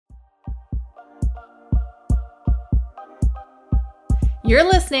You're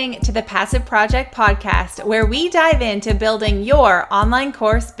listening to the Passive Project Podcast, where we dive into building your online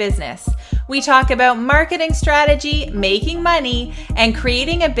course business. We talk about marketing strategy, making money, and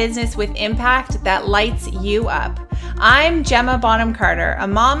creating a business with impact that lights you up. I'm Gemma Bonham Carter, a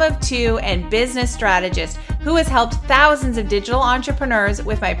mom of two and business strategist who has helped thousands of digital entrepreneurs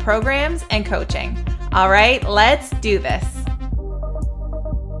with my programs and coaching. All right, let's do this.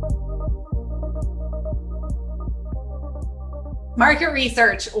 Market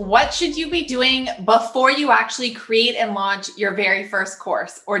research. What should you be doing before you actually create and launch your very first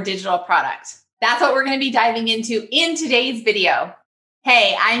course or digital product? That's what we're going to be diving into in today's video.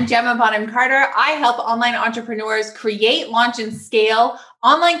 Hey, I'm Gemma Bonham Carter. I help online entrepreneurs create, launch, and scale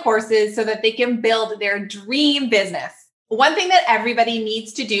online courses so that they can build their dream business. One thing that everybody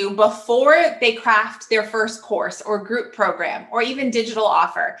needs to do before they craft their first course or group program or even digital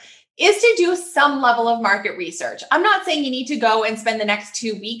offer is to do some level of market research. I'm not saying you need to go and spend the next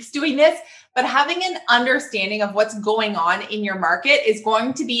 2 weeks doing this, but having an understanding of what's going on in your market is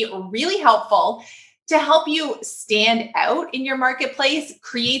going to be really helpful to help you stand out in your marketplace,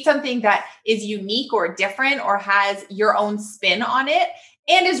 create something that is unique or different or has your own spin on it,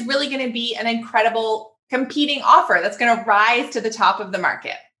 and is really going to be an incredible competing offer that's going to rise to the top of the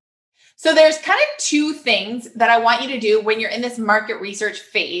market. So there's kind of two things that I want you to do when you're in this market research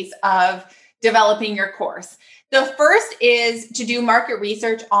phase of developing your course. The first is to do market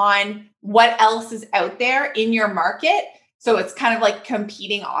research on what else is out there in your market. So it's kind of like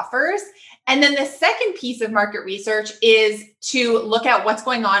competing offers. And then the second piece of market research is to look at what's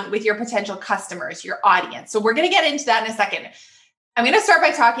going on with your potential customers, your audience. So we're going to get into that in a second. I'm going to start by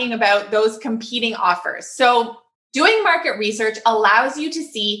talking about those competing offers. So doing market research allows you to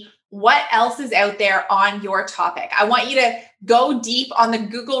see what else is out there on your topic. I want you to go deep on the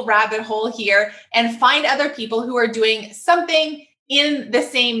Google rabbit hole here and find other people who are doing something in the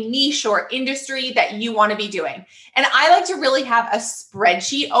same niche or industry that you want to be doing. And I like to really have a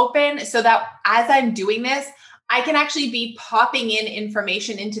spreadsheet open so that as I'm doing this, I can actually be popping in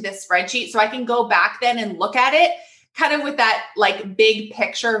information into this spreadsheet so I can go back then and look at it kind of with that like big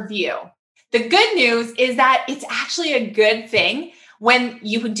picture view. The good news is that it's actually a good thing when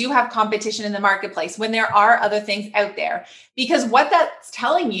you do have competition in the marketplace, when there are other things out there, because what that's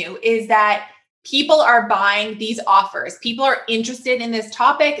telling you is that people are buying these offers. People are interested in this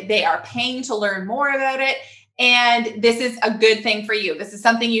topic. They are paying to learn more about it. And this is a good thing for you. This is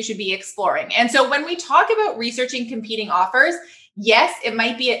something you should be exploring. And so when we talk about researching competing offers, yes, it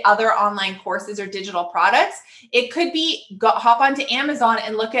might be other online courses or digital products. It could be hop onto Amazon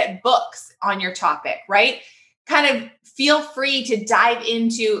and look at books on your topic, right? Kind of feel free to dive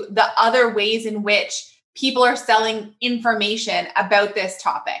into the other ways in which people are selling information about this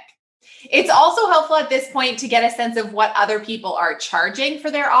topic. It's also helpful at this point to get a sense of what other people are charging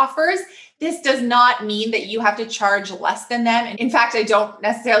for their offers. This does not mean that you have to charge less than them. In fact, I don't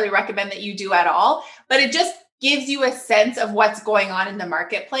necessarily recommend that you do at all, but it just gives you a sense of what's going on in the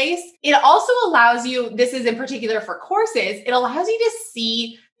marketplace. It also allows you, this is in particular for courses, it allows you to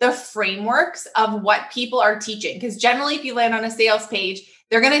see the frameworks of what people are teaching. Because generally, if you land on a sales page,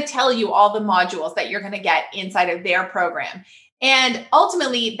 they're going to tell you all the modules that you're going to get inside of their program. And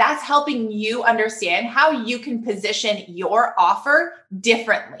ultimately, that's helping you understand how you can position your offer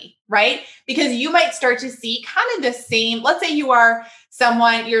differently, right? Because you might start to see kind of the same, let's say you are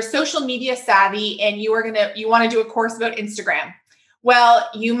someone, you're social media savvy and you want to do a course about Instagram. Well,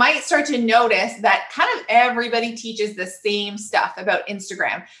 you might start to notice that kind of everybody teaches the same stuff about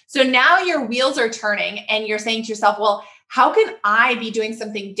Instagram. So now your wheels are turning and you're saying to yourself, well, how can I be doing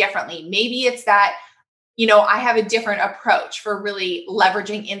something differently? Maybe it's that, I have a different approach for really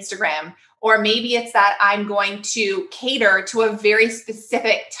leveraging Instagram, or maybe it's that I'm going to cater to a very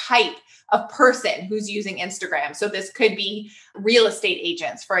specific type of person who's using Instagram. So this could be real estate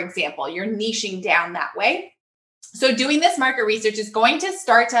agents, for example. You're niching down that way. So doing this market research is going to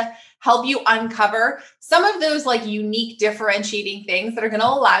start to help you uncover some of those like unique differentiating things that are going to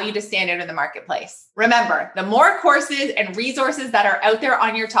allow you to stand out in the marketplace. Remember, the more courses and resources that are out there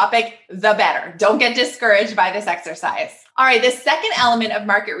on your topic, the better. Don't get discouraged by this exercise. All right, the second element of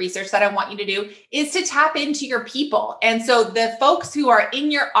market research that I want you to do is to tap into your people. And so the folks who are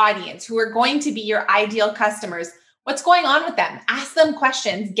in your audience, who are going to be your ideal customers, what's going on with them? Ask them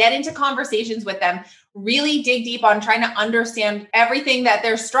questions, get into conversations with them. Really dig deep on trying to understand everything that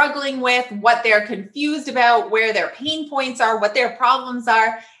they're struggling with, what they're confused about, where their pain points are, what their problems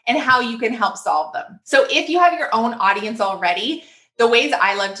are, and how you can help solve them. So if you have your own audience already, the ways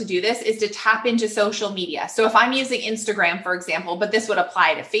I love to do this is to tap into social media. So if I'm using Instagram, for example, but this would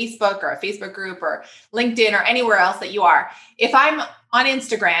apply to Facebook or a Facebook group or LinkedIn or anywhere else that you are. If I'm on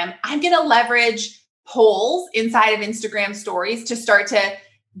Instagram, I'm going to leverage polls inside of Instagram stories to start to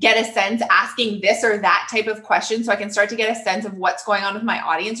get a sense, asking this or that type of question, so I can start to get a sense of what's going on with my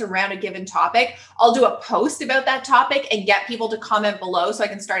audience around a given topic. I'll do a post about that topic and get people to comment below so I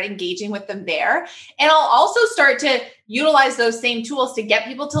can start engaging with them there. And I'll also start to utilize those same tools to get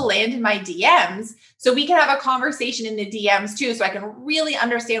people to land in my DMs so we can have a conversation in the DMs too, so I can really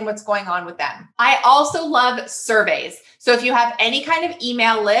understand what's going on with them. I also love surveys. So if you have any kind of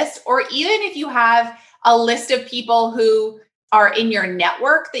email list, or even if you have a list of people who are in your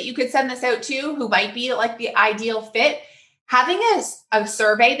network that you could send this out to, who might be like the ideal fit, having a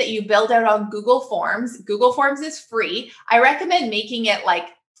survey that you build out on Google Forms. Google Forms is free. I recommend making it like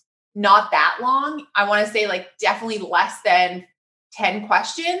not that long. I want to say like definitely less than 10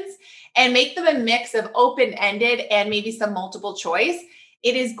 questions, and make them a mix of open-ended and maybe some multiple choice.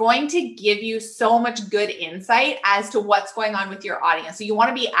 It is going to give you so much good insight as to what's going on with your audience. So you want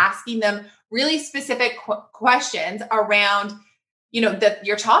to be asking them really specific questions around,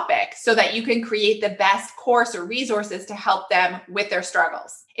 your topic, so that you can create the best course or resources to help them with their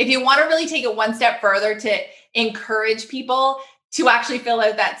struggles. If you want to really take it one step further to encourage people to actually fill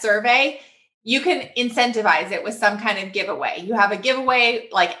out that survey, you can incentivize it with some kind of giveaway. You have a giveaway,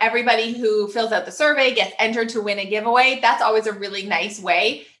 like everybody who fills out the survey gets entered to win a giveaway. That's always a really nice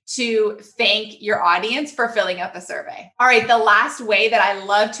way to thank your audience for filling out the survey. All right, the last way that I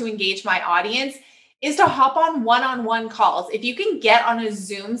love to engage my audience is to hop on one-on-one calls. If you can get on a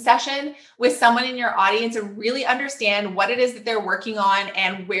Zoom session with someone in your audience and really understand what it is that they're working on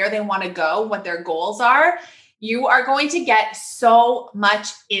and where they want to go, what their goals are, you are going to get so much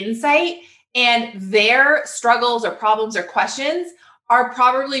insight, and their struggles or problems or questions are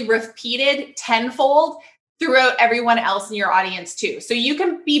probably repeated tenfold throughout everyone else in your audience too. So you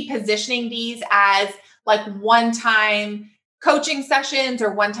can be positioning these as like one-time coaching sessions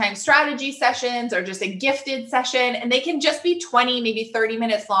or one-time strategy sessions or just a gifted session. And they can just be 20, maybe 30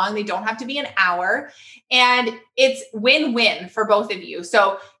 minutes long. They don't have to be an hour. And it's win-win for both of you.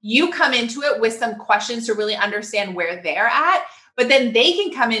 So you come into it with some questions to really understand where they're at, but then they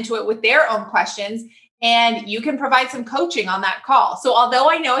can come into it with their own questions, and you can provide some coaching on that call. So although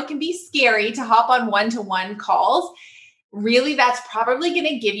I know it can be scary to hop on one-to-one calls, really that's probably going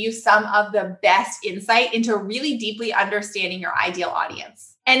to give you some of the best insight into really deeply understanding your ideal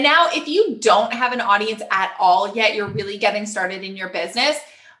audience. And now, if you don't have an audience at all yet, you're really getting started in your business,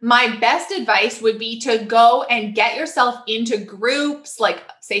 my best advice would be to go and get yourself into groups, like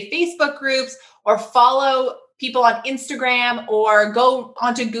say Facebook groups, or follow people on Instagram, or go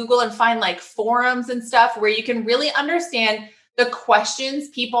onto Google and find like forums and stuff where you can really understand the questions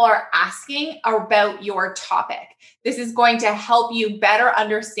people are asking about your topic. This is going to help you better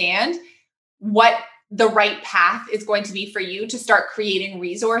understand what the right path is going to be for you to start creating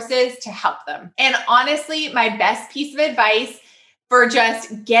resources to help them. And honestly, my best piece of advice for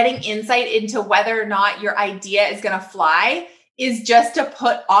just getting insight into whether or not your idea is going to fly is just to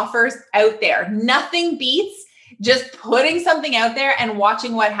put offers out there. Nothing beats just putting something out there and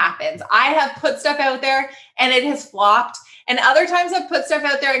watching what happens. I have put stuff out there and it has flopped. And other times I've put stuff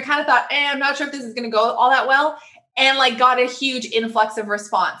out there and kind of thought, I'm not sure if this is going to go all that well, and like got a huge influx of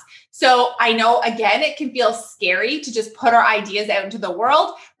response. So I know, again, it can feel scary to just put our ideas out into the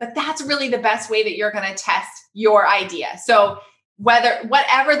world, but that's really the best way that you're going to test your idea. So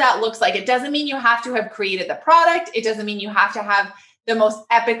whatever that looks like, it doesn't mean you have to have created the product. It doesn't mean you have to have the most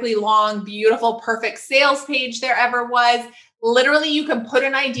epically long, beautiful, perfect sales page there ever was. Literally, you can put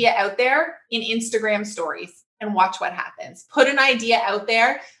an idea out there in Instagram stories and watch what happens. Put an idea out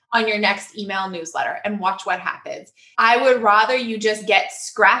there on your next email newsletter and watch what happens. I would rather you just get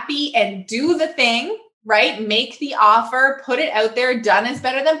scrappy and do the thing, right? Make the offer, put it out there. Done is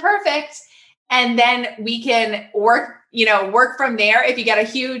better than perfect. And then we can work from there. If you get a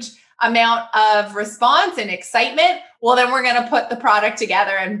huge amount of response and excitement, well, then we're going to put the product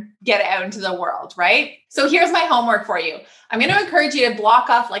together and get it out into the world, right? So here's my homework for you. I'm going to encourage you to block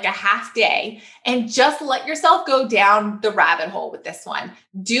off like a half day and just let yourself go down the rabbit hole with this one.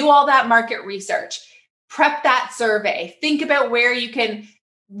 Do all that market research, prep that survey, think about where you can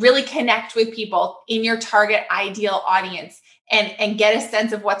really connect with people in your target ideal audience and get a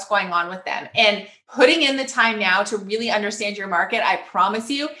sense of what's going on with them. And putting in the time now to really understand your market, I promise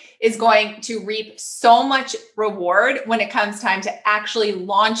you, is going to reap so much reward when it comes time to actually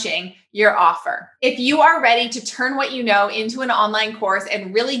launching your offer. If you are ready to turn what you know into an online course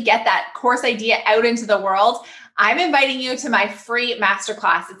and really get that course idea out into the world, I'm inviting you to my free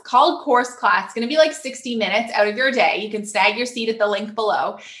masterclass. It's called Course Class. It's going to be like 60 minutes out of your day. You can snag your seat at the link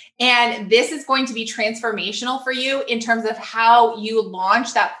below. And this is going to be transformational for you in terms of how you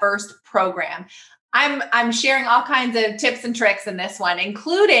launch that first program. I'm sharing all kinds of tips and tricks in this one,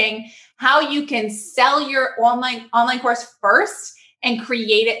 including how you can sell your online course first and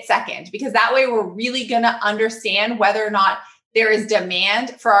create it second, because that way we're really going to understand whether or not there is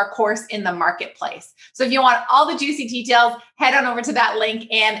demand for our course in the marketplace. So if you want all the juicy details, head on over to that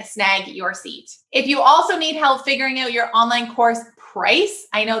link and snag your seat. If you also need help figuring out your online course price,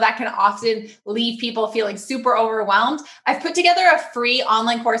 I know that can often leave people feeling super overwhelmed. I've put together a free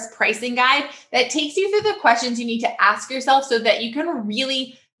online course pricing guide that takes you through the questions you need to ask yourself so that you can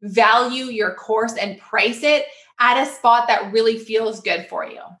really value your course and price it at a spot that really feels good for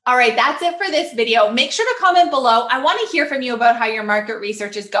you. All right, that's it for this video. Make sure to comment below. I want to hear from you about how your market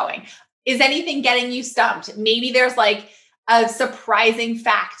research is going. Is anything getting you stumped? Maybe there's like a surprising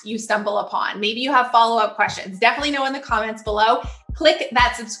fact you stumble upon. Maybe you have follow-up questions. Definitely know in the comments below. Click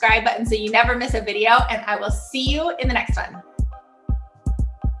that subscribe button so you never miss a video, and I will see you in the next one.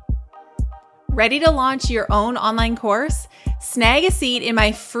 Ready to launch your own online course? Snag a seat in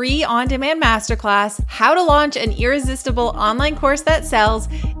my free on-demand masterclass, How to Launch an Irresistible Online Course That Sells,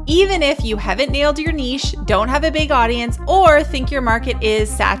 even if you haven't nailed your niche, don't have a big audience, or think your market is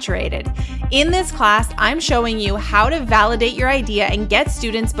saturated. In this class, I'm showing you how to validate your idea and get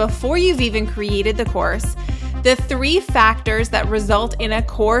students before you've even created the course, the 3 factors that result in a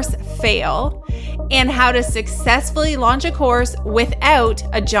course fail, and how to successfully launch a course without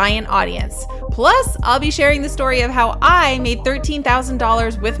a giant audience. Plus, I'll be sharing the story of how I made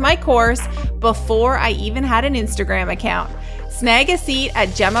 $13,000 with my course before I even had an Instagram account. Snag a seat at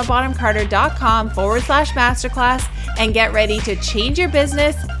GemmaBottomCarter.com/masterclass and get ready to change your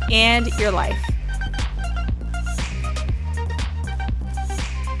business and your life.